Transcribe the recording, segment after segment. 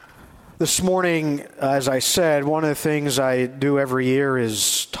This morning, as I said, one of the things I do every year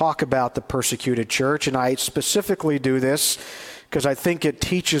is talk about the persecuted church, and I specifically do this because I think it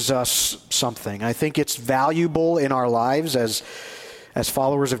teaches us something. I think it's valuable in our lives as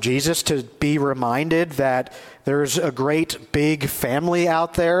followers of Jesus to be reminded that there's a great big family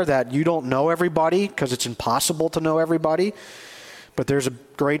out there, that you don't know everybody because it's impossible to know everybody, but there's a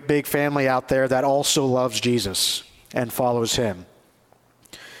great big family out there that also loves Jesus and follows him.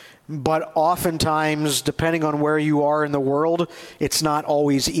 But oftentimes, depending on where you are in the world, it's not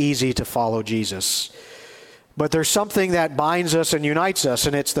always easy to follow Jesus. But there's something that binds us and unites us,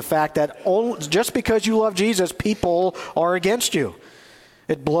 and it's the fact that just because you love Jesus, people are against you.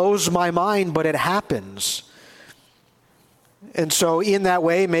 It blows my mind, but it happens. And so in that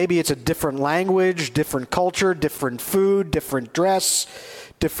way, maybe it's a different language, different culture, different food, different dress,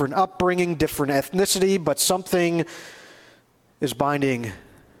 different upbringing, different ethnicity, but something is binding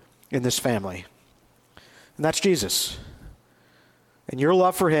in this family. And that's Jesus. And your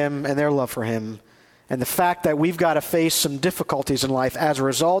love for him and their love for him, and the fact that we've got to face some difficulties in life as a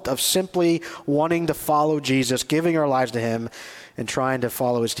result of simply wanting to follow Jesus, giving our lives to him, and trying to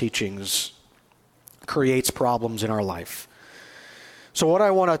follow his teachings, creates problems in our life. So what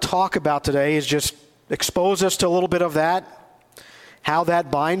I want to talk about today is just expose us to a little bit of that, how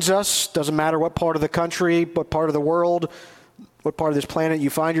that binds us. Doesn't matter what part of the country, what part of the world, what part of this planet you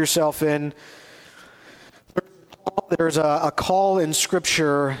find yourself in. There's a call in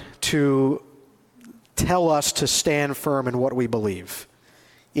Scripture to tell us to stand firm in what we believe,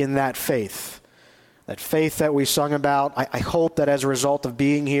 in that faith. That faith that we sung about. I hope that as a result of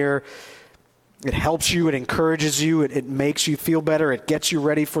being here, it helps you, it encourages you, it makes you feel better, it gets you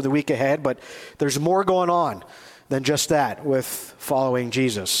ready for the week ahead. But there's more going on than just that with following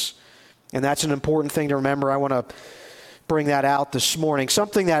Jesus. And that's an important thing to remember. I want to bring that out this morning.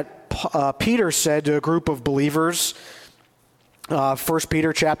 Something that Peter said to a group of believers, 1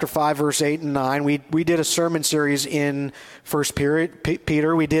 Peter chapter 5, verse 8 and 9. We did a sermon series in 1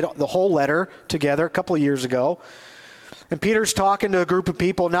 Peter. We did the whole letter together a couple of years ago. And Peter's talking to a group of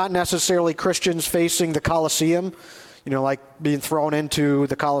people, not necessarily Christians facing the Colosseum, like being thrown into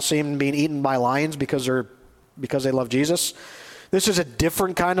the Colosseum and being eaten by lions because they love Jesus. This is a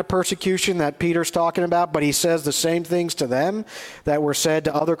different kind of persecution that Peter's talking about, but he says the same things to them that were said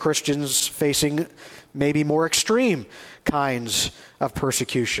to other Christians facing maybe more extreme kinds of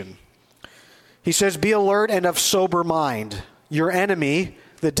persecution. He says, "Be alert and of sober mind. Your enemy,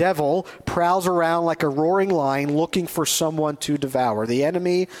 the devil, prowls around like a roaring lion looking for someone to devour." The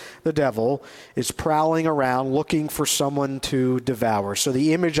enemy, the devil, is prowling around looking for someone to devour. So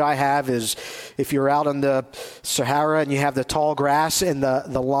the image I have is if you're out in the Sahara and you have the tall grass and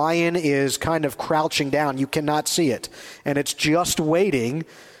the lion is kind of crouching down. You cannot see it. And it's just waiting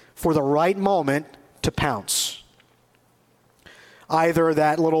for the right moment to pounce. Either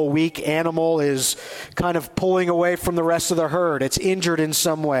that little weak animal is kind of pulling away from the rest of the herd. It's injured in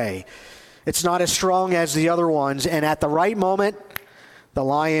some way. It's not as strong as the other ones. And at the right moment, the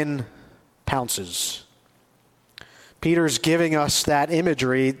lion pounces. Peter's giving us that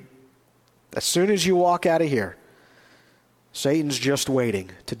imagery. As soon as you walk out of here, Satan's just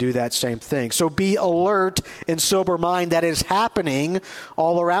waiting to do that same thing. So be alert and sober mind. That is happening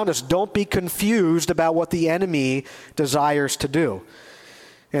all around us. Don't be confused about what the enemy desires to do.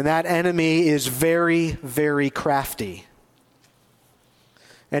 And that enemy is very, very crafty.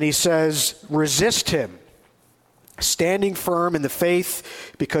 And he says, resist him, standing firm in the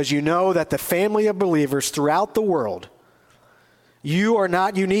faith, because you know that the family of believers throughout the world, you are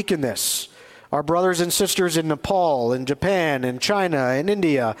not unique in this. Our brothers and sisters in Nepal, in Japan, in China, in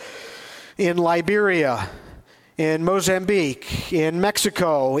India, in Liberia, in Mozambique, in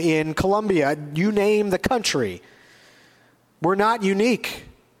Mexico, in Colombia, you name the country. We're not unique.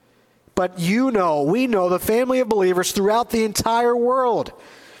 But we know the family of believers throughout the entire world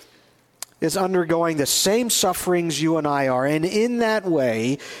is undergoing the same sufferings you and I are. And in that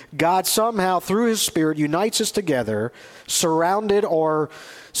way, God somehow, through his Spirit, unites us together, surrounding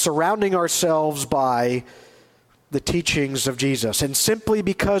ourselves by the teachings of Jesus. And simply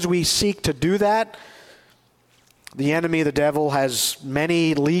because we seek to do that, the enemy, the devil, has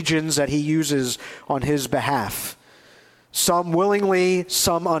many legions that he uses on his behalf. Some willingly,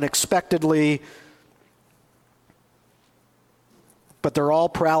 some unexpectedly, but they're all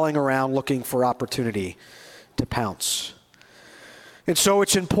prowling around looking for opportunity to pounce. And so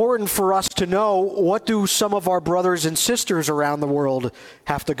it's important for us to know, what do some of our brothers and sisters around the world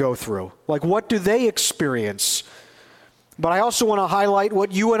have to go through? Like, what do they experience? But I also want to highlight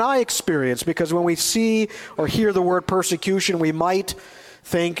what you and I experience, because when we see or hear the word persecution, we might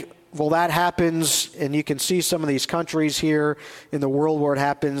think well, that happens, and you can see some of these countries here in the world where it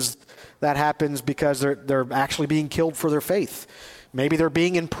happens. That happens because they're actually being killed for their faith. Maybe they're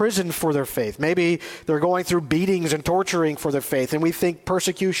being imprisoned for their faith. Maybe they're going through beatings and torturing for their faith. And we think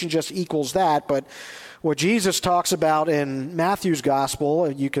persecution just equals that. But what Jesus talks about in Matthew's gospel,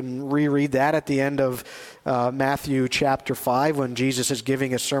 you can reread that at the end of Matthew chapter 5 when Jesus is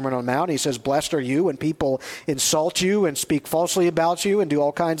giving his Sermon on the Mount. He says, "Blessed are you when people insult you and speak falsely about you and do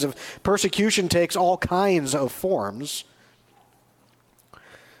all kinds of persecution." Takes all kinds of forms.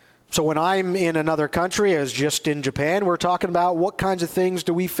 So when I'm in another country, as just in Japan, we're talking about what kinds of things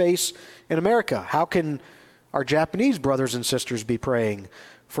do we face in America? How can our Japanese brothers and sisters be praying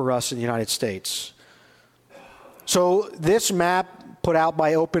for us in the United States? So this map put out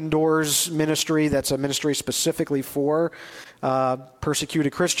by Open Doors Ministry, that's a ministry specifically for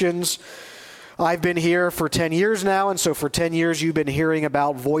persecuted Christians. I've been here for 10 years now, and so for 10 years you've been hearing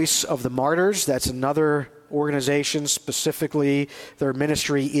about Voice of the Martyrs. That's another organization. Specifically, their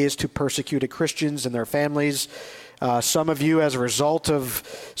ministry is to persecuted Christians and their families. Some of you, as a result of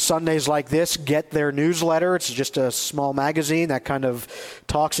Sundays like this, get their newsletter. It's just a small magazine that kind of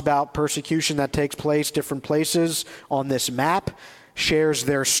talks about persecution that takes place different places on this map, shares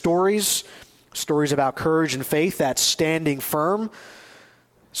their stories about courage and faith that's standing firm,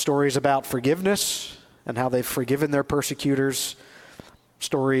 stories about forgiveness and how they've forgiven their persecutors,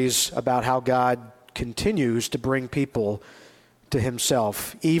 stories about how God continues to bring people to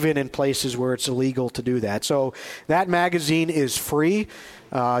himself, even in places where it's illegal to do that. So that magazine is free.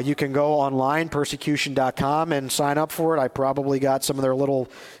 You can go online, persecution.com, and sign up for it. I probably got some of their little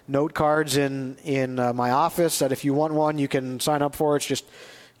note cards in my office that if you want one, you can sign up for it. It's just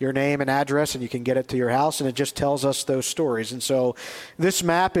your name and address, and you can get it to your house, and it just tells us those stories. And so this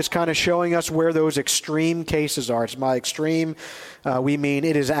map is kind of showing us where those extreme cases are. It's by extreme, we mean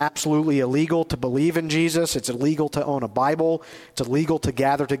it is absolutely illegal to believe in Jesus. It's illegal to own a Bible. It's illegal to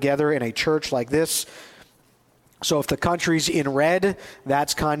gather together in a church like this. So if the country's in red,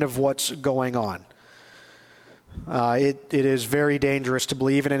 that's kind of what's going on. It is very dangerous to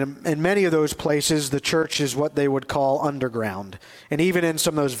believe, and in many of those places, the church is what they would call underground. And even in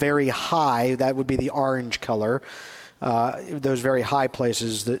some of those very high, that would be the orange color, those very high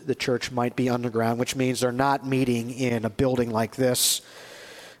places, the church might be underground, which means they're not meeting in a building like this.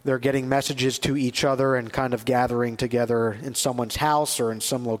 They're getting messages to each other and kind of gathering together in someone's house or in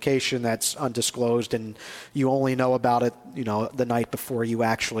some location that's undisclosed, and you only know about it, the night before you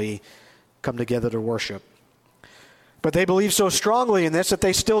actually come together to worship. But they believe so strongly in this that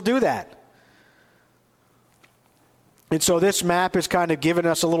they still do that. And so this map is kind of giving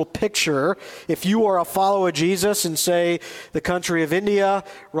us a little picture. If you are a follower of Jesus and say the country of India,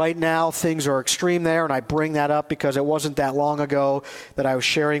 right now things are extreme there, and I bring that up because it wasn't that long ago that I was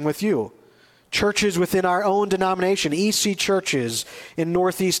sharing with you. Churches within our own denomination, EC churches in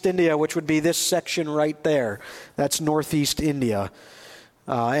Northeast India, which would be this section right there. That's Northeast India.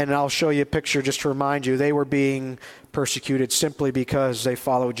 And I'll show you a picture just to remind you, they were being persecuted simply because they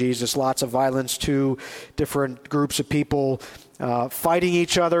follow Jesus. Lots of violence, two different groups of people fighting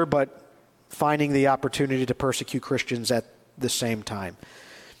each other, but finding the opportunity to persecute Christians at the same time.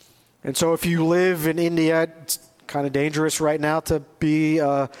 And so if you live in India, it's kind of dangerous right now to be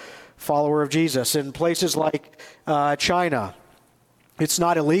a follower of Jesus. In places like China, it's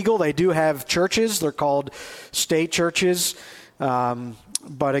not illegal. They do have churches. They're called state churches.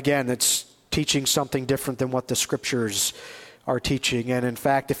 But again, it's teaching something different than what the scriptures are teaching. And in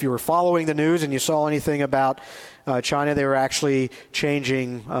fact, if you were following the news and you saw anything about China, they were actually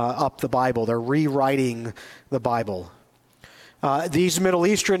changing up the Bible. They're rewriting the Bible. These Middle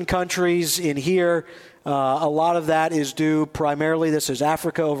Eastern countries in here, a lot of that is due primarily, this is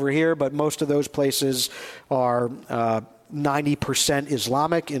Africa over here, but most of those places are 90%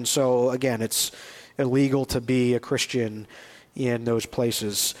 Islamic. And so again, it's illegal to be a Christian in those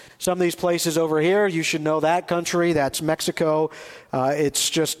places. Some of these places over here, you should know that country, that's Mexico. It's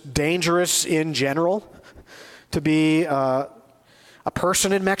just dangerous in general to be a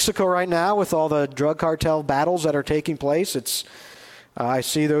person in Mexico right now with all the drug cartel battles that are taking place. I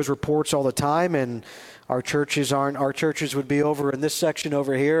see those reports all the time, and our churches would be over in this section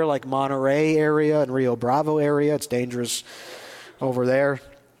over here, like Monterrey area and Rio Bravo area. It's dangerous over there.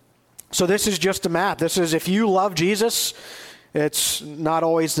 So this is just a map. This is, if you love Jesus, it's not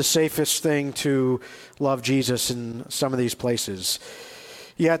always the safest thing to love Jesus in some of these places.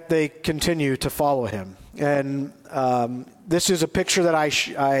 Yet they continue to follow him. And this is a picture that I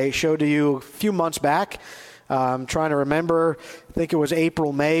showed to you a few months back. I'm trying to remember. I think it was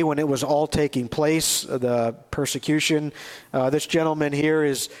April, May, when it was all taking place, the persecution. This gentleman here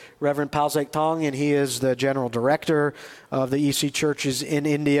is Reverend Palsek Tong, and he is the general director of the EC churches in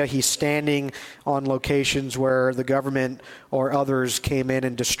India. He's standing on locations where the government or others came in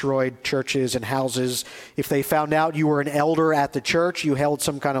and destroyed churches and houses. If they found out you were an elder at the church, you held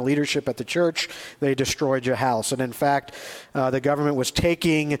some kind of leadership at the church, they destroyed your house. And in fact, the government was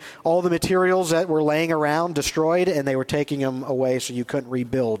taking all the materials that were laying around destroyed, and they were taking them away so you couldn't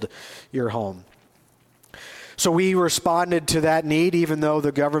rebuild your home. So we responded to that need, even though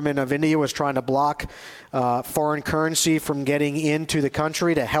the government of India was trying to block foreign currency from getting into the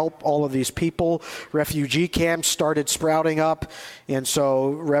country to help all of these people. Refugee camps started sprouting up, and so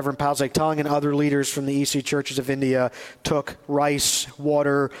Reverend Palsek Tong and other leaders from the EC churches of India took rice,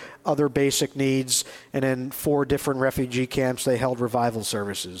 water, other basic needs, and in 4 different refugee camps they held revival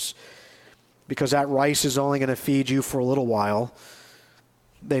services. Because that rice is only going to feed you for a little while,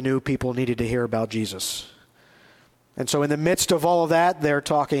 they knew people needed to hear about Jesus. And so in the midst of all of that, they're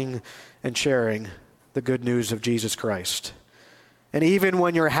talking and sharing the good news of Jesus Christ. And even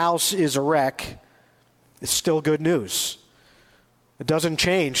when your house is a wreck, it's still good news. It doesn't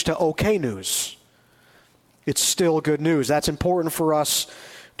change to okay news. It's still good news. That's important for us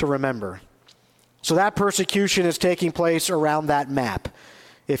to remember. So that persecution is taking place around that map.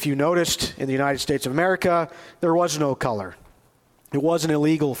 If you noticed, in the United States of America, there was no color. It wasn't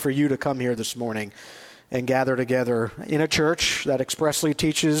illegal for you to come here this morning and gather together in a church that expressly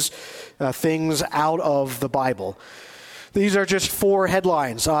teaches things out of the Bible. These are just 4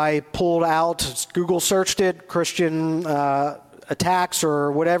 headlines I pulled out, Google searched it, Christian attacks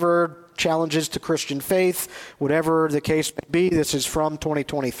or whatever, challenges to Christian faith, whatever the case may be. This is from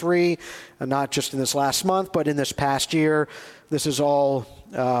 2023, and not just in this last month, but in this past year. This is all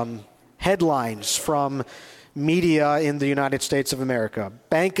headlines from media in the United States of America.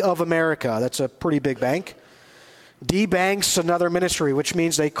 Bank of America, that's a pretty big bank, debanks another ministry, which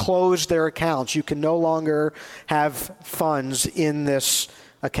means they closed their accounts. You can no longer have funds in this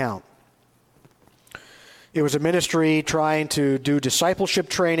account. It was a ministry trying to do discipleship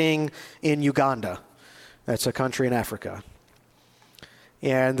training in Uganda. That's a country in Africa.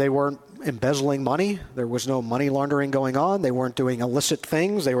 And they weren't embezzling money. There was no money laundering going on. They weren't doing illicit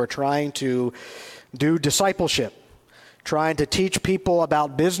things. They were trying to do discipleship, trying to teach people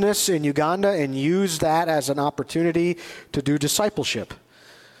about business in Uganda and use that as an opportunity to do discipleship.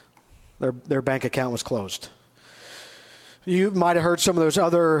 Their bank account was closed. You might have heard some of those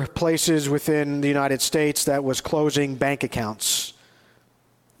other places within the United States that was closing bank accounts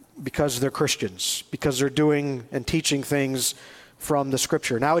because they're Christians, because they're doing and teaching things from the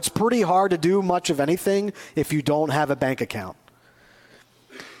Scripture. Now, it's pretty hard to do much of anything if you don't have a bank account.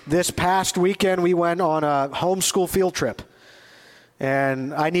 This past weekend, we went on a homeschool field trip,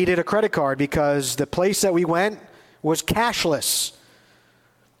 and I needed a credit card because the place that we went was cashless.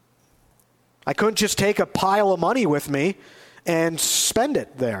 I couldn't just take a pile of money with me and spend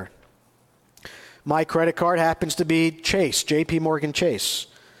it there. My credit card happens to be Chase, JP Morgan Chase.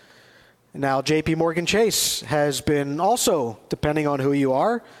 Now, JP Morgan Chase has been also, depending on who you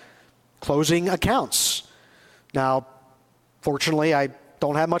are, closing accounts. Now, fortunately, I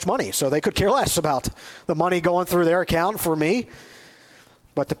don't have much money, so they could care less about the money going through their account for me.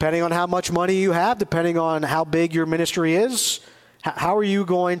 But depending on how much money you have, depending on how big your ministry is, how are you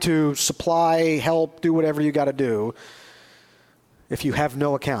going to supply, help, do whatever you got to do if you have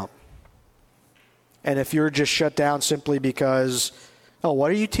no account? And if you're just shut down simply because, oh, what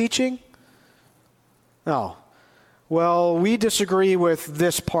are you teaching? Oh, well, we disagree with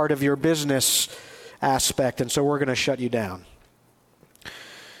this part of your business aspect, and so we're going to shut you down.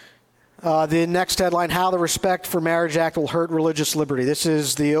 The next headline, how the Respect for Marriage Act will hurt religious liberty. This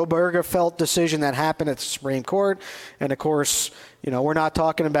is the Obergefell decision that happened at the Supreme Court. And of course, we're not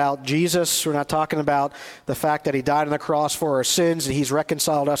talking about Jesus. We're not talking about the fact that he died on the cross for our sins and he's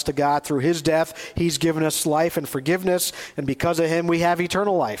reconciled us to God through his death. He's given us life and forgiveness. And because of him, we have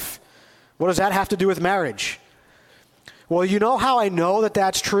eternal life. What does that have to do with marriage? Well, you know how I know that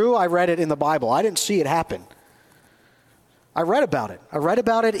that's true? I read it in the Bible. I didn't see it happen. I read about it. I read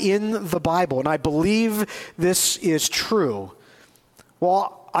about it in the Bible, and I believe this is true.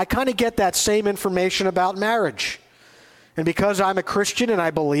 Well, I kind of get that same information about marriage. And because I'm a Christian and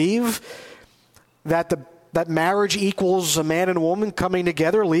I believe that that marriage equals a man and a woman coming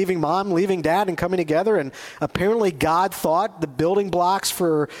together, leaving mom, leaving dad, and coming together, and apparently God thought the building blocks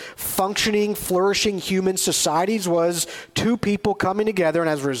for functioning, flourishing human societies was 2 people coming together, and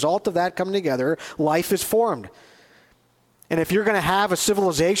as a result of that coming together, life is formed. And if you're going to have a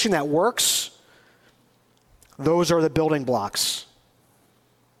civilization that works, Those are the building blocks.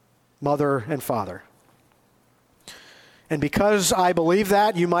 Mother and father. And because I believe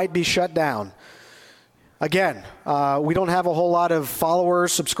that, you might be shut down. Again, we don't have a whole lot of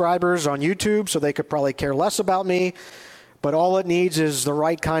followers, subscribers on YouTube, so they could probably care less about me. But all it needs is the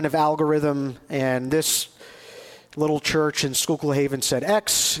right kind of algorithm, and this little church in Schuylkill Haven said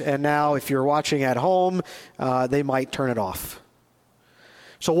X, and now if you're watching at home, they might turn it off.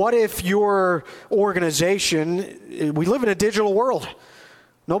 So what if your organization, we live in a digital world.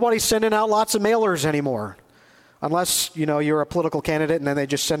 Nobody's sending out lots of mailers anymore, unless, you're a political candidate and then they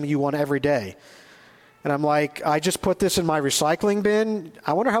just send you one every day. And I'm like, I just put this in my recycling bin.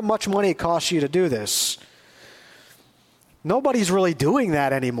 I wonder how much money it costs you to do this. Nobody's really doing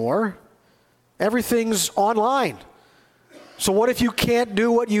that anymore. Everything's online. So what if you can't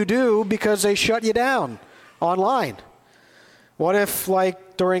do what you do because they shut you down online? What if,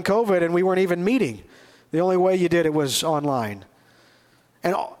 like during COVID, and we weren't even meeting? The only way you did it was online.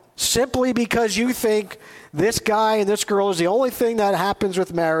 And simply because you think this guy and this girl is the only thing that happens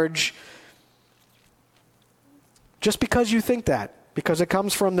with marriage, just because you think that, because it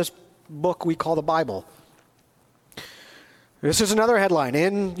comes from this book we call the Bible. This is another headline.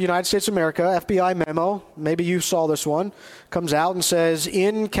 In the United States of America, FBI memo, maybe you saw this one, comes out and says,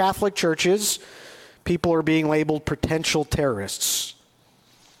 in Catholic churches, people are being labeled potential terrorists.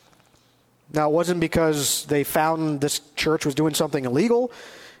 Now, it wasn't because they found this church was doing something illegal.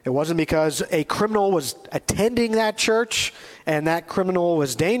 It wasn't because a criminal was attending that church and that criminal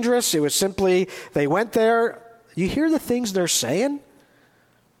was dangerous. It was simply they went there. You hear the things they're saying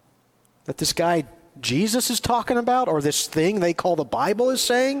that this guy Jesus is talking about, or this thing they call the Bible is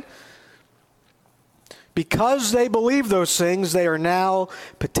saying? Because they believe those things, they are now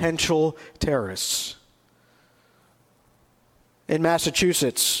potential terrorists. In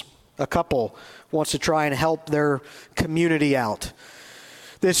Massachusetts, a couple wants to try and help their community out.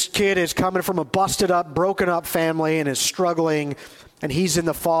 This kid is coming from a busted up, broken up family and is struggling, and she's in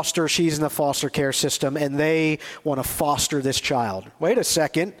the foster care system, and they want to foster this child. Wait a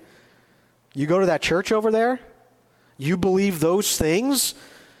second. You go to that church over there? You believe those things?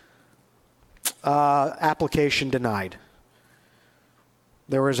 Application denied.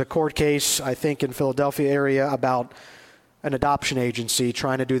 There was a court case, I think, in Philadelphia area about an adoption agency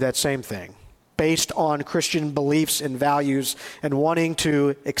trying to do that same thing, based on Christian beliefs and values and wanting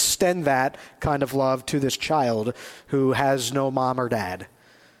to extend that kind of love to this child who has no mom or dad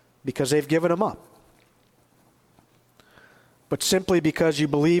because they've given them up. But simply because you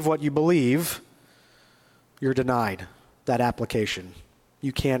believe what you believe, you're denied that application.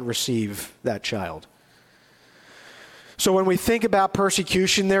 You can't receive that child. So when we think about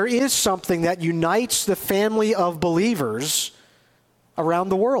persecution, there is something that unites the family of believers around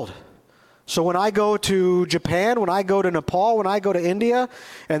the world. So when I go to Japan, when I go to Nepal, when I go to India,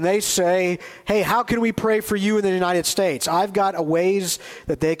 and they say, hey, how can we pray for you in the United States? I've got a ways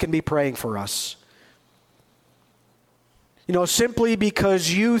that they can be praying for us. Simply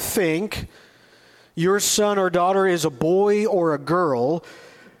because you think your son or daughter is a boy or a girl,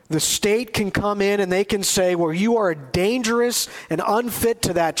 the state can come in and they can say, well, you are dangerous and unfit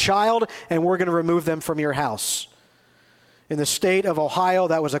to that child, and we're going to remove them from your house. In the state of Ohio,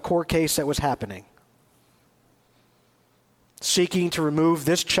 that was a court case that was happening, seeking to remove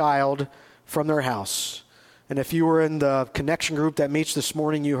this child from their house. And if you were in the connection group that meets this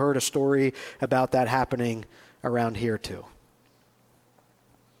morning, you heard a story about that happening around here too.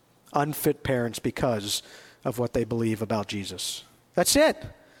 Unfit parents because of what they believe about Jesus. That's it.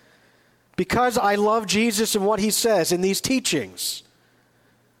 Because I love Jesus and what he says in these teachings.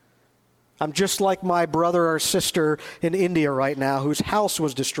 I'm just like my brother or sister in India right now whose house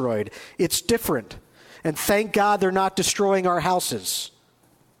was destroyed. It's different. And thank God they're not destroying our houses.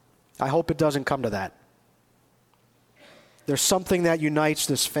 I hope it doesn't come to that. There's something that unites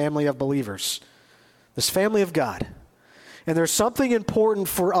this family of believers, this family of God. And there's something important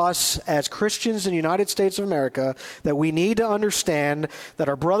for us as Christians in the United States of America that we need to understand, that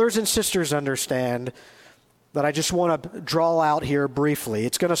our brothers and sisters understand, that I just want to draw out here briefly.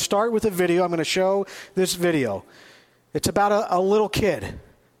 It's going to start with a video. I'm going to show this video. It's about a little kid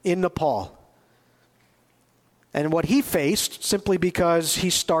in Nepal and what he faced simply because he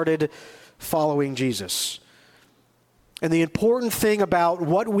started following Jesus. And the important thing about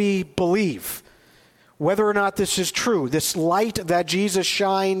what we believe, whether or not this is true, this light that Jesus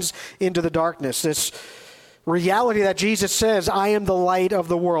shines into the darkness, this reality that Jesus says, I am the light of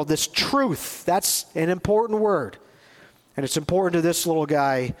the world, this truth, that's an important word. And it's important to this little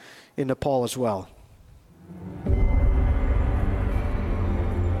guy in Nepal as well.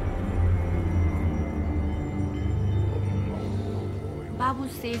 बाबु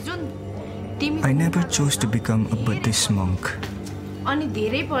सेजुन तिमी I never chose to become a Buddhist monk. अनि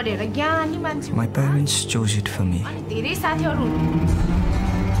धेरै पढेर ज्ञानी मान्छे My parents chose it for me. अनि धेरै साथीहरु हुन्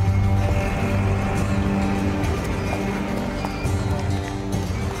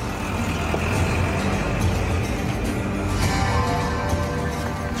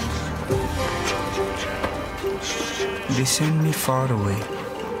They sent me far away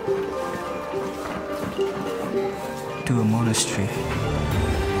to a monastery.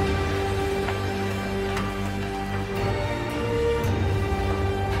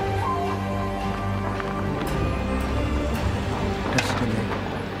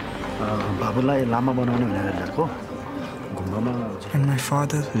 बाबुलाई लामा बनाउने भनेर ल्याएको घुम्नमा And my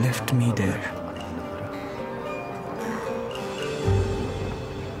father left me there.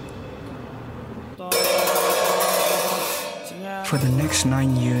 For the next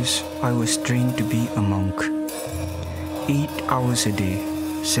 9 years, I was trained to be a monk. 8 hours a day,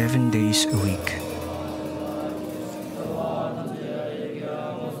 7 days a week.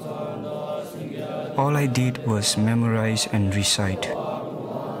 All I did was memorize and recite.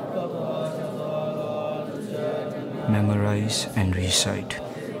 Memorize and recite.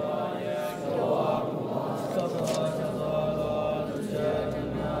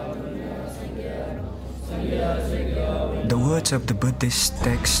 The words of the Buddhist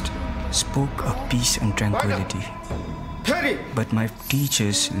text spoke of peace and tranquility. But my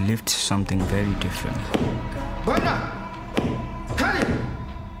teachers lived something very different.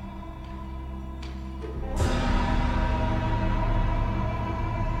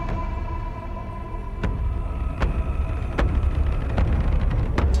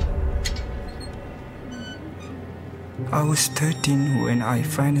 I was 13 when I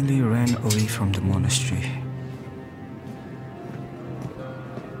finally ran away from the monastery.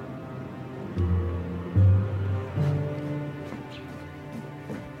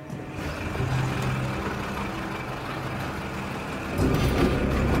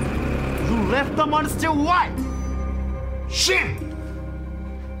 You left the monastery, why? Shame!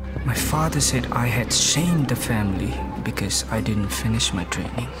 My father said I had shamed the family because I didn't finish my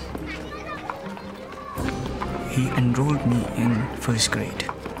training. He enrolled me in first grade.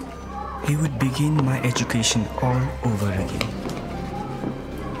 He would begin my education all over again.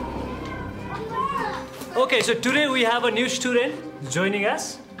 Okay, so today we have a new student joining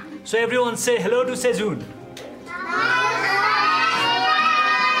us. So everyone say hello to Sejun.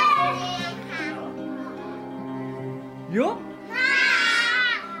 Yo?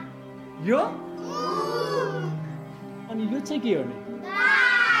 Yo? अनि यो चाहिँ के हो नि?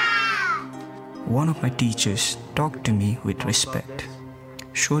 One of my teachers talked to me with respect,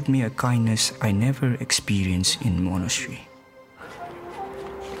 showed me a kindness I never experienced in monastery.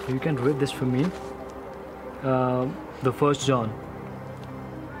 You can read this for me. The first John.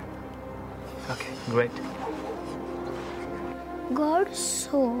 Okay, great. God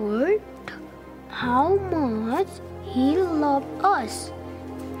showed how much He loved us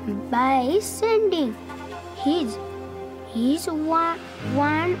by sending His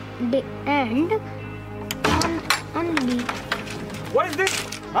one day and only. What is this?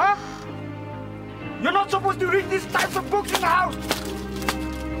 Huh? You're not supposed to read these types of books in the house!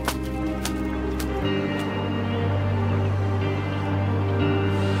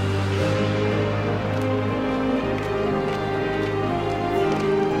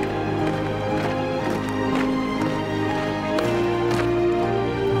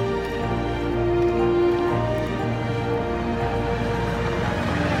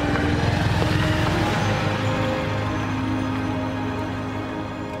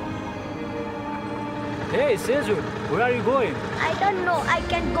 Hey, Sejun, where are you going? I don't know. I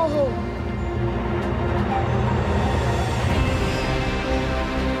can go home.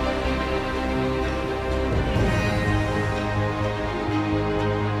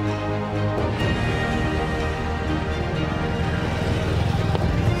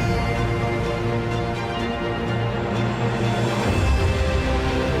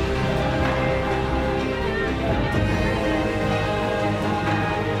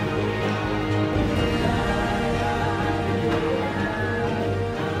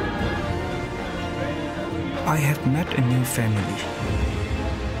 I have met a new family.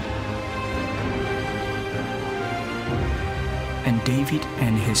 And David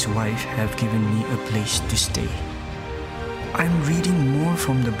and his wife have given me a place to stay. I'm reading more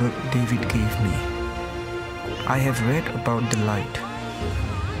from the book David gave me. I have read about the light.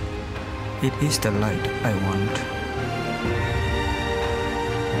 It is the light I want.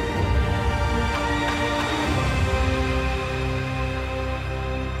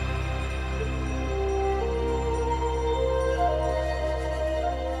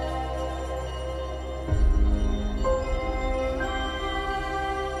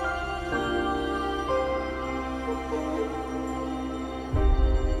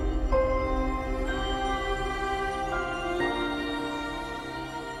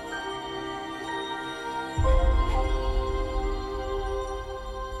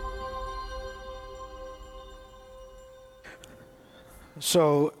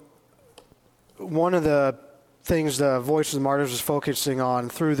 So one of the things the Voice of the Martyrs was focusing on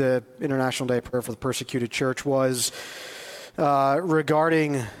through the International Day of Prayer for the Persecuted Church was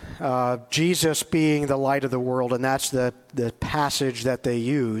regarding Jesus being the light of the world, and that's the passage that they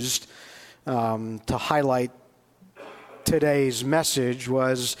used to highlight today's message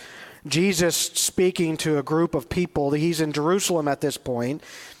was Jesus speaking to a group of people. He's in Jerusalem at this point,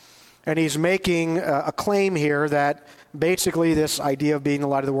 and he's making a claim here that basically this idea of being the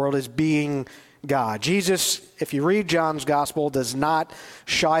light of the world is being God. Jesus, if you read John's gospel, does not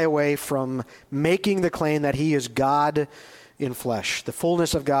shy away from making the claim that he is God in flesh. The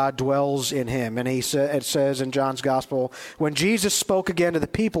fullness of God dwells in him. And it says in John's gospel, when Jesus spoke again to the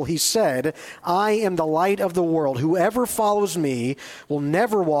people, he said, I am the light of the world. Whoever follows me will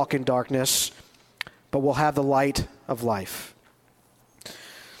never walk in darkness, but will have the light of life.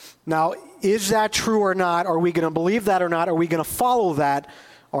 Now, is that true or not? Are we going to believe that or not? Are we going to follow that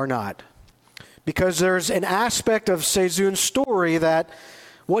or not? Because there's an aspect of Sezun's story that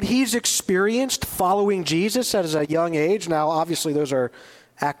what he's experienced following Jesus at a young age, now obviously those are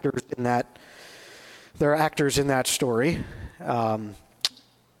actors in that, there are actors in that story,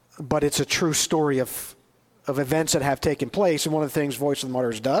 but it's a true story of events that have taken place. And one of the things Voice of the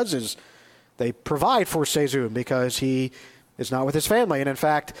Martyrs does is they provide for Sezun because he is not with his family. And in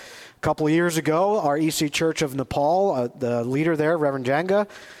fact, a couple of years ago, our EC Church of Nepal, the leader there, Reverend Janga,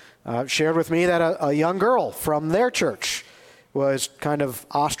 shared with me that a young girl from their church was kind of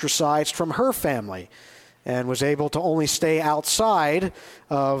ostracized from her family and was able to only stay outside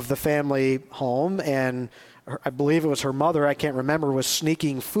of the family home. And I believe it was her mother, I can't remember, was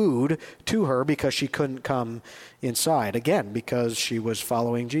sneaking food to her because she couldn't come inside. Again, because she was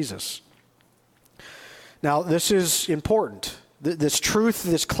following Jesus. Now, this is important. This truth,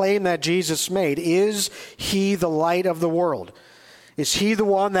 this claim that Jesus made, is he the light of the world? Is he the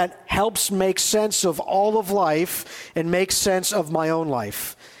one that helps make sense of all of life and make sense of my own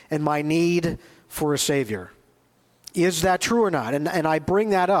life and my need for a Savior? Is that true or not? And I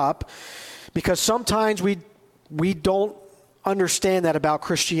bring that up because sometimes we don't understand that about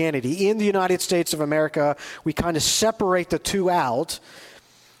Christianity. In the United States of America, we kind of separate the two out.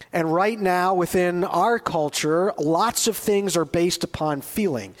 And right now, within our culture, lots of things are based upon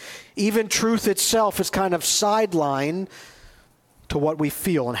feeling. Even truth itself is kind of sidelined to what we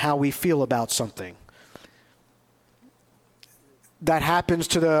feel and how we feel about something. That happens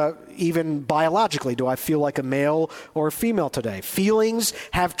to even biologically. Do I feel like a male or a female today? Feelings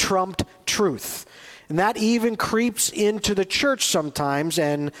have trumped truth. And that even creeps into the church sometimes,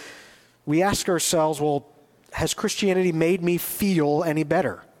 and we ask ourselves, well, has Christianity made me feel any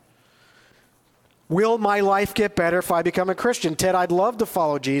better? Will my life get better if I become a Christian? Ted, I'd love to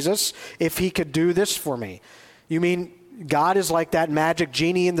follow Jesus if he could do this for me. You mean God is like that magic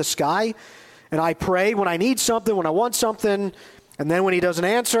genie in the sky? And I pray when I need something, when I want something, and then when he doesn't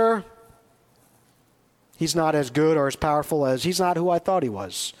answer, he's not as good or as powerful as, he's not who I thought he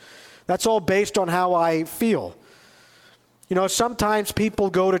was. That's all based on how I feel. You know, sometimes people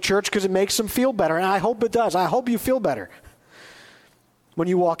go to church because it makes them feel better, and I hope it does. I hope you feel better when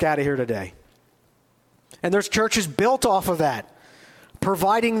you walk out of here today. And there's churches built off of that,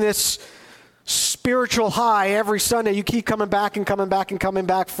 providing this spiritual high every Sunday. You keep coming back and coming back and coming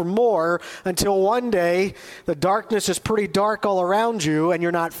back for more until one day the darkness is pretty dark all around you and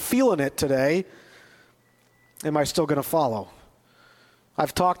you're not feeling it today. Am I still going to follow?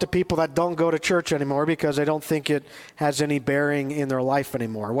 I've talked to people that don't go to church anymore because they don't think it has any bearing in their life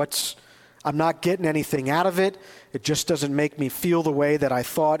anymore. I'm not getting anything out of it. It just doesn't make me feel the way that I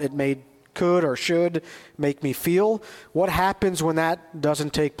thought it could or should make me feel. What happens when that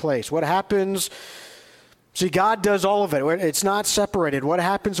doesn't take place? What happens? See, God does all of it. It's not separated. What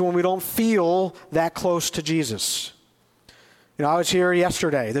happens when we don't feel that close to Jesus? You know, I was here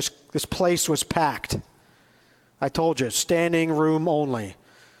yesterday. This place was packed. I told you, standing room only.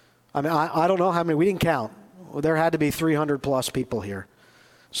 I mean, I don't know how many. We didn't count. There had to be 300 plus people here,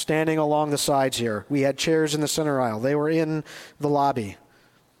 standing along the sides here. We had chairs in the center aisle. They were in the lobby.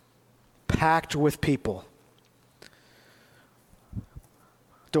 Packed with people.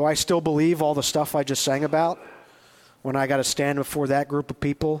 Do I still believe all the stuff I just sang about when I got to stand before that group of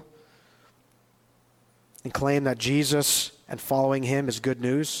people and claim that Jesus and following him is good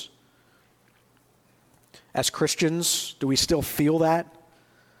news? As Christians, do we still feel that?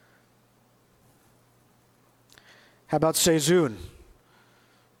 How about Sezun?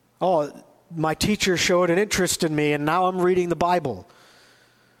 Oh, my teacher showed an interest in me and now I'm reading the Bible.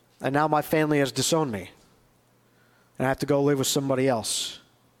 And now my family has disowned me. And I have to go live with somebody else.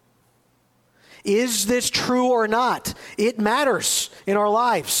 Is this true or not? It matters in our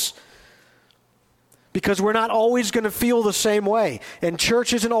lives. Because we're not always going to feel the same way. And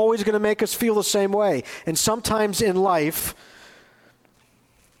church isn't always going to make us feel the same way. And sometimes in life,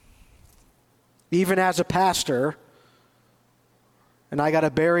 even as a pastor, and I got to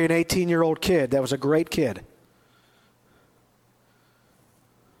bury an 18-year-old kid that was a great kid.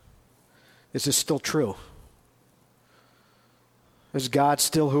 Is this still true? Is God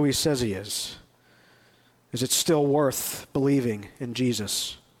still who he says he is? Is it still worth believing in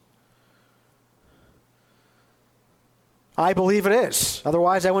Jesus? I believe it is.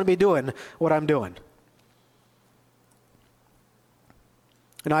 Otherwise, I wouldn't be doing what I'm doing.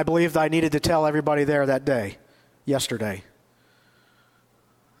 And I believed I needed to tell everybody there that day, yesterday,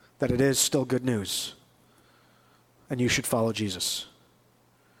 that it is still good news. And you should follow Jesus.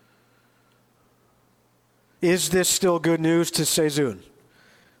 Is this still good news to Sezun?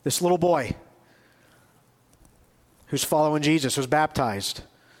 This little boy who's following Jesus, who's baptized.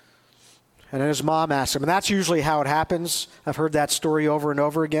 And then his mom asked him, and that's usually how it happens. I've heard that story over and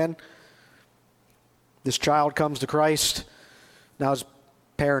over again. This child comes to Christ. Now his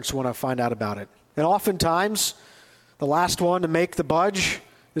parents want to find out about it. And oftentimes, the last one to make the budge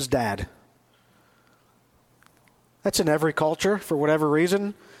is dad. That's in every culture for whatever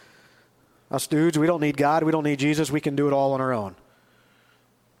reason. Us dudes, we don't need God. We don't need Jesus. We can do it all on our own.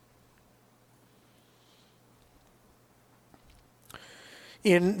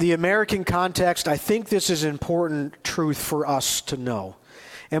 In the American context, I think this is important truth for us to know.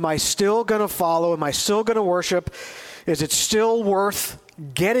 Am I still going to follow? Am I still going to worship? Is it still worth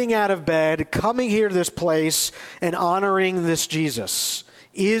getting out of bed, coming here to this place, and honoring this Jesus?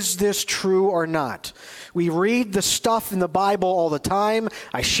 Is this true or not? We read the stuff in the Bible all the time.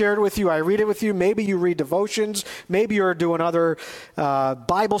 I share it with you. I read it with you. Maybe you read devotions. Maybe you're doing other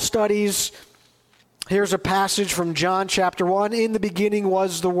Bible studies. Here's a passage from John chapter 1. In the beginning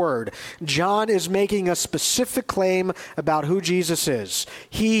was the Word. John is making a specific claim about who Jesus is.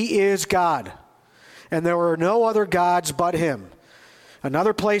 He is God, and there were no other gods but him.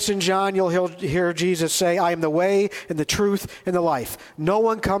 Another place in John, you'll hear Jesus say, I am the way and the truth and the life. No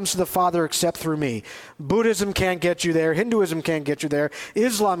one comes to the Father except through me. Buddhism can't get you there. Hinduism can't get you there.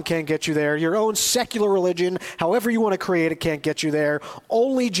 Islam can't get you there. Your own secular religion, however you want to create it, can't get you there.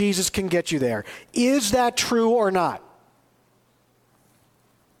 Only Jesus can get you there. Is that true or not?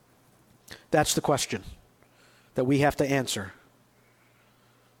 That's the question that we have to answer.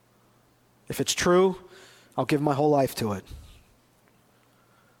 If it's true, I'll give my whole life to it.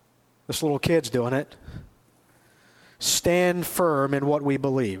 This little kid's doing it. Stand firm in what we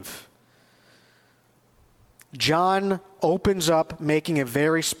believe. John opens up making a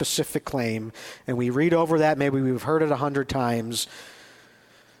very specific claim, and we read over that. Maybe we've heard it 100 times,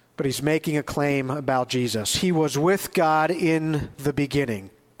 but he's making a claim about Jesus. He was with God in the beginning.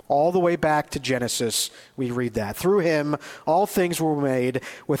 All the way back to Genesis, we read that. Through him, all things were made.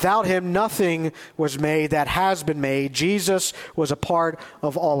 Without him, nothing was made that has been made. Jesus was a part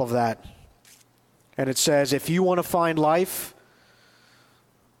of all of that. And it says, if you want to find life,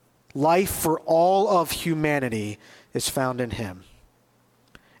 life for all of humanity is found in him.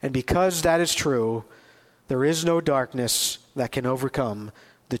 And because that is true, there is no darkness that can overcome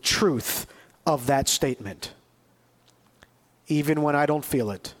the truth of that statement. Even when I don't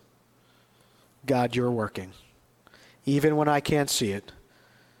feel it, God, you're working. Even when I can't see it,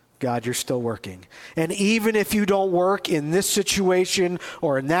 God, you're still working. And even if you don't work in this situation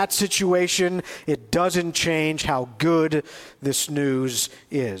or in that situation, it doesn't change how good this news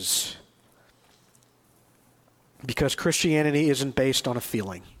is. Because Christianity isn't based on a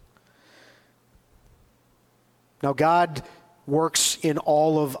feeling. Now, God works in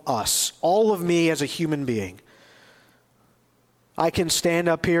all of us, all of me as a human being. I can stand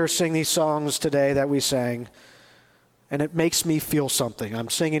up here, sing these songs today that we sang, and it makes me feel something. I'm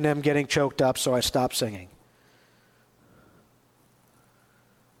singing them, getting choked up, so I stop singing.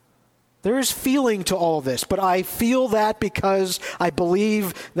 There is feeling to all this, but I feel that because I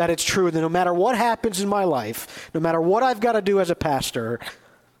believe that it's true, that no matter what happens in my life, no matter what I've got to do as a pastor,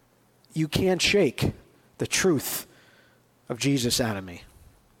 you can't shake the truth of Jesus out of me.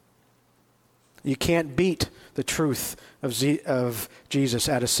 You can't beat the truth of Jesus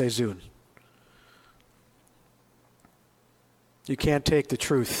out of Sezun. You can't take the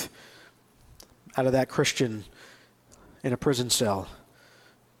truth out of that Christian in a prison cell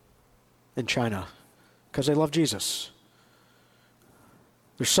in China because they love Jesus.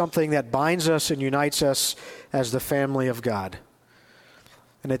 There's something that binds us and unites us as the family of God.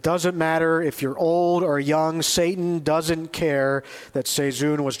 And it doesn't matter if you're old or young. Satan doesn't care that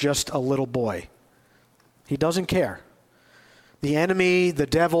Sezun was just a little boy. He doesn't care. The enemy, the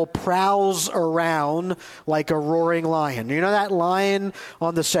devil, prowls around like a roaring lion. You know that lion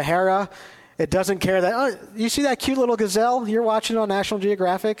on the Sahara? It doesn't care that, oh, you see that cute little gazelle you're watching on National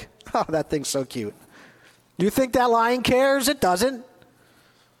Geographic? Oh, that thing's so cute. Do you think that lion cares? It doesn't.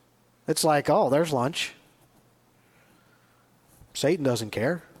 It's like, oh, there's lunch. Satan doesn't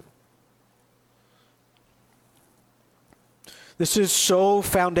care. This is so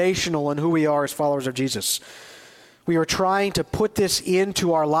foundational in who we are as followers of Jesus. We are trying to put this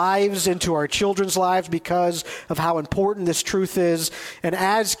into our lives, into our children's lives, because of how important this truth is. And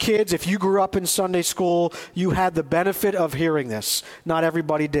as kids, if you grew up in Sunday school, you had the benefit of hearing this. Not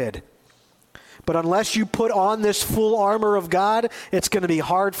everybody did. But unless you put on this full armor of God, it's going to be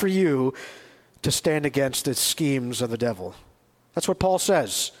hard for you to stand against the schemes of the devil. That's what Paul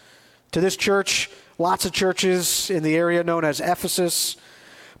says to this church, lots of churches in the area known as Ephesus.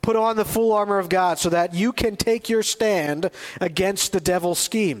 Put on the full armor of God so that you can take your stand against the devil's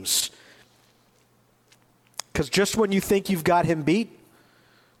schemes. Because just when you think you've got him beat,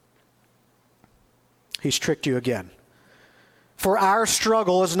 he's tricked you again. For our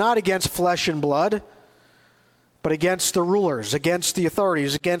struggle is not against flesh and blood, but against the rulers, against the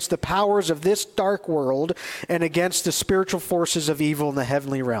authorities, against the powers of this dark world, and against the spiritual forces of evil in the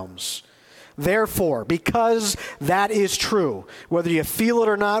heavenly realms. Therefore, because that is true, whether you feel it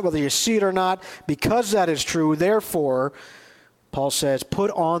or not, whether you see it or not, because that is true, therefore, Paul says,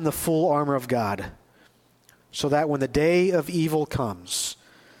 put on the full armor of God, so that when the day of evil comes,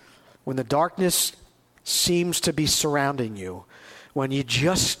 when the darkness seems to be surrounding you, when you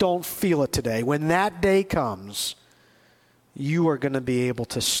just don't feel it today, when that day comes, you are going to be able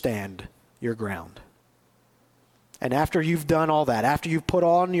to stand your ground. And after you've done all that, after you've put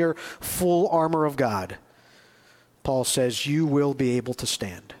on your full armor of God, Paul says you will be able to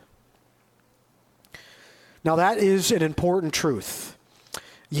stand. Now that is an important truth.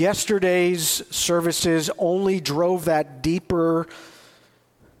 Yesterday's services only drove that deeper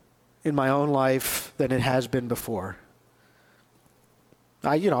in my own life than it has been before.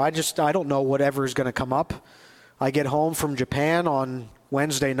 I don't know whatever is going to come up. I get home from Japan on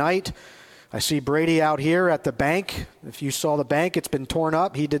Wednesday night. I see Brady out here at the bank. If you saw the bank, it's been torn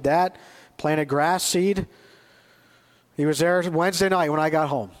up. He did that. Planted grass seed. He was there Wednesday night when I got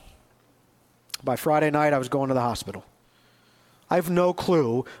home. By Friday night, I was going to the hospital. I have no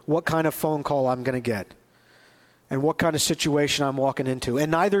clue what kind of phone call I'm going to get and what kind of situation I'm walking into.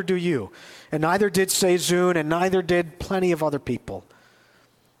 And neither do you. And neither did Sezun, and neither did plenty of other people.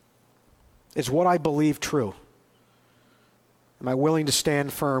 Is what I believe true? Am I willing to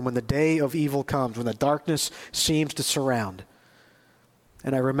stand firm when the day of evil comes, when the darkness seems to surround?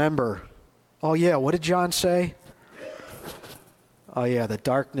 And I remember, oh yeah, what did John say? Oh yeah, the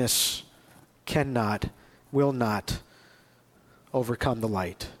darkness cannot, will not overcome the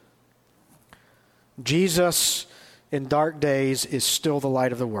light. Jesus in dark days is still the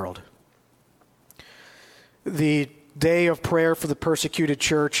light of the world. The day of prayer for the persecuted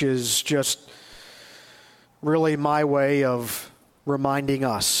church is just really my way of reminding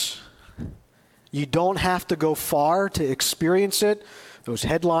us. You don't have to go far to experience it. Those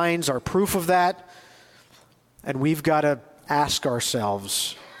headlines are proof of that. And we've got to ask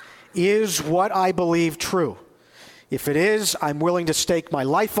ourselves, is what I believe true? If it is, I'm willing to stake my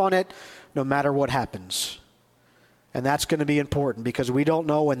life on it no matter what happens. And that's going to be important because we don't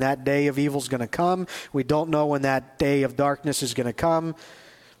know when that day of evil is going to come. We don't know when that day of darkness is going to come.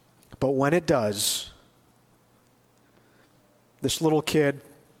 But when it does, this little kid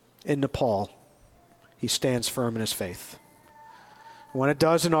in Nepal, he stands firm in his faith. When it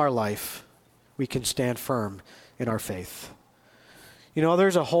does in our life, we can stand firm in our faith. You know,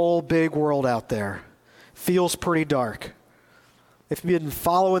 there's a whole big world out there. Feels pretty dark. If you've been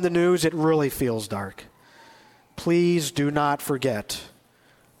following the news, it really feels dark. Please do not forget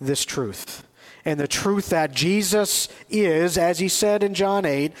this truth. And the truth that Jesus is, as he said in John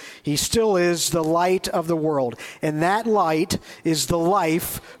 8, he still is the light of the world. And that light is the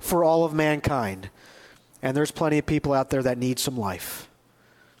life for all of mankind. And there's plenty of people out there that need some life.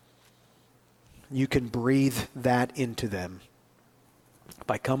 You can breathe that into them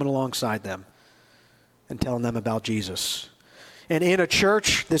by coming alongside them and telling them about Jesus. And in a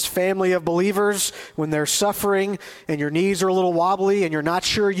church, this family of believers, when they're suffering and your knees are a little wobbly and you're not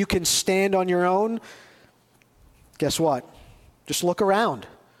sure you can stand on your own, guess what? Just look around.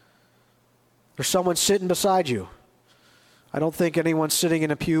 There's someone sitting beside you. I don't think anyone's sitting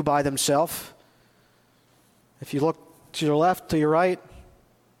in a pew by themselves. If you look to your left, to your right,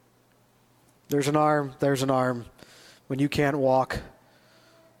 there's an arm, there's an arm. When you can't walk,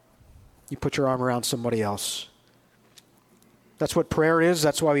 you put your arm around somebody else. That's what prayer is.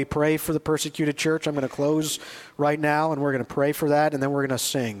 That's why we pray for the persecuted church. I'm going to close right now, and we're going to pray for that, and then we're going to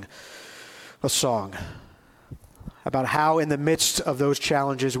sing a song about how in the midst of those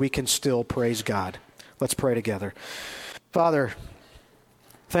challenges we can still praise God. Let's pray together. Father,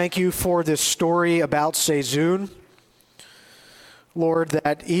 thank you for this story about Sejun. Lord,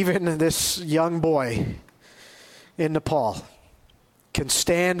 that even this young boy in Nepal can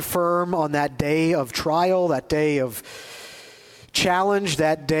stand firm on that day of trial, that day of challenge,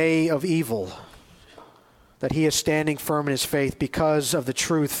 that day of evil, that he is standing firm in his faith because of the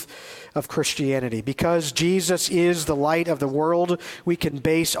truth of Christianity. Because Jesus is the light of the world, we can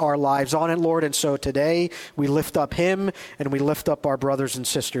base our lives on it, Lord. And so today we lift up him and we lift up our brothers and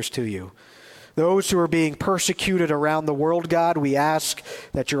sisters to you. Those who are being persecuted around the world, God, we ask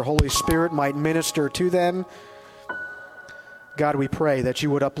that your Holy Spirit might minister to them. God, we pray that you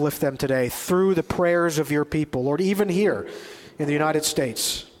would uplift them today through the prayers of your people. Lord, even here in the United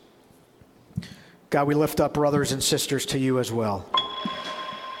States, God, we lift up brothers and sisters to you as well.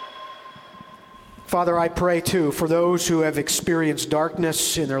 Father, I pray too for those who have experienced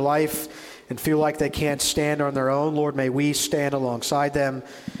darkness in their life and feel like they can't stand on their own. Lord, may we stand alongside them.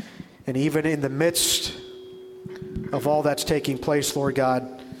 And even in the midst of all that's taking place, Lord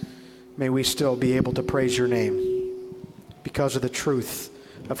God, may we still be able to praise your name because of the truth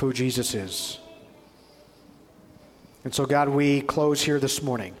of who Jesus is. And so, God, we close here this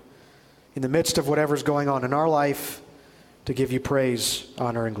morning in the midst of whatever's going on in our life to give you praise,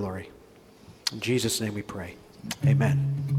 honor, and glory. In Jesus' name we pray. Amen.